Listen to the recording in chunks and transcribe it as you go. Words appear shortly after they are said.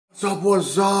Wazzup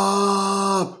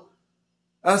Wazzup!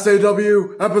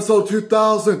 SAW episode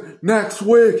 2000 next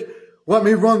week. Let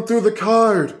me run through the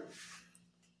card.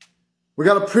 We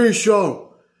got a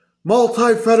pre-show.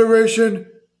 Multi-Federation,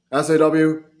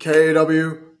 SAW,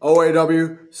 KAW,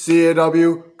 OAW,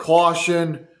 CAW,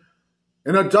 Caution,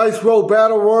 in a Dice Roll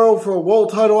Battle Royal for a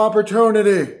world title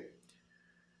opportunity.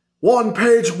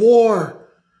 One-page war.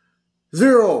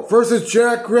 Zero versus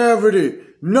Jack Gravity.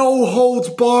 No holds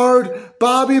barred.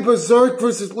 Bobby Berserk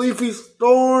versus Leafy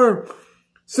Storm.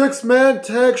 Six-man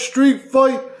tag street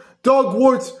fight. Doug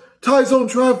Woods, Tyzone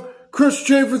Trev, Chris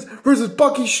Chafins versus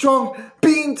Bucky Strong,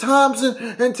 Bean Thompson,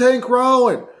 and Tank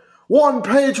Rowan.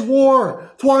 One-page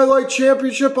war. Twilight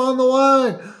Championship on the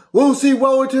line. Lucy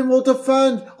Wellington will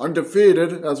defend,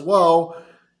 undefeated as well,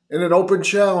 in an open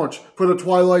challenge for the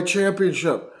Twilight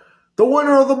Championship. The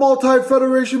winner of the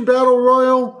Multi-Federation Battle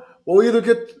Royal will either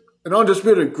get an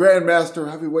undisputed Grandmaster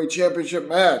Heavyweight Championship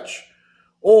match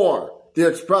or the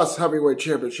Express Heavyweight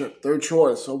Championship, their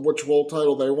choice of which world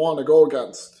title they want to go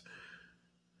against.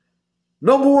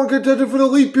 Number one contender for the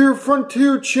Elite Beer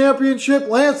Frontier Championship,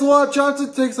 Lancelot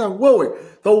Johnson takes on Willie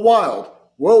the Wild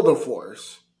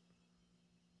Wilderforce.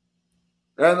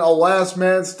 And a last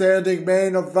man standing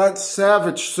main event,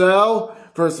 Savage Sal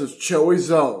versus Chili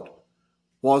Zone.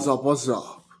 Wazzup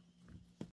Wazzup.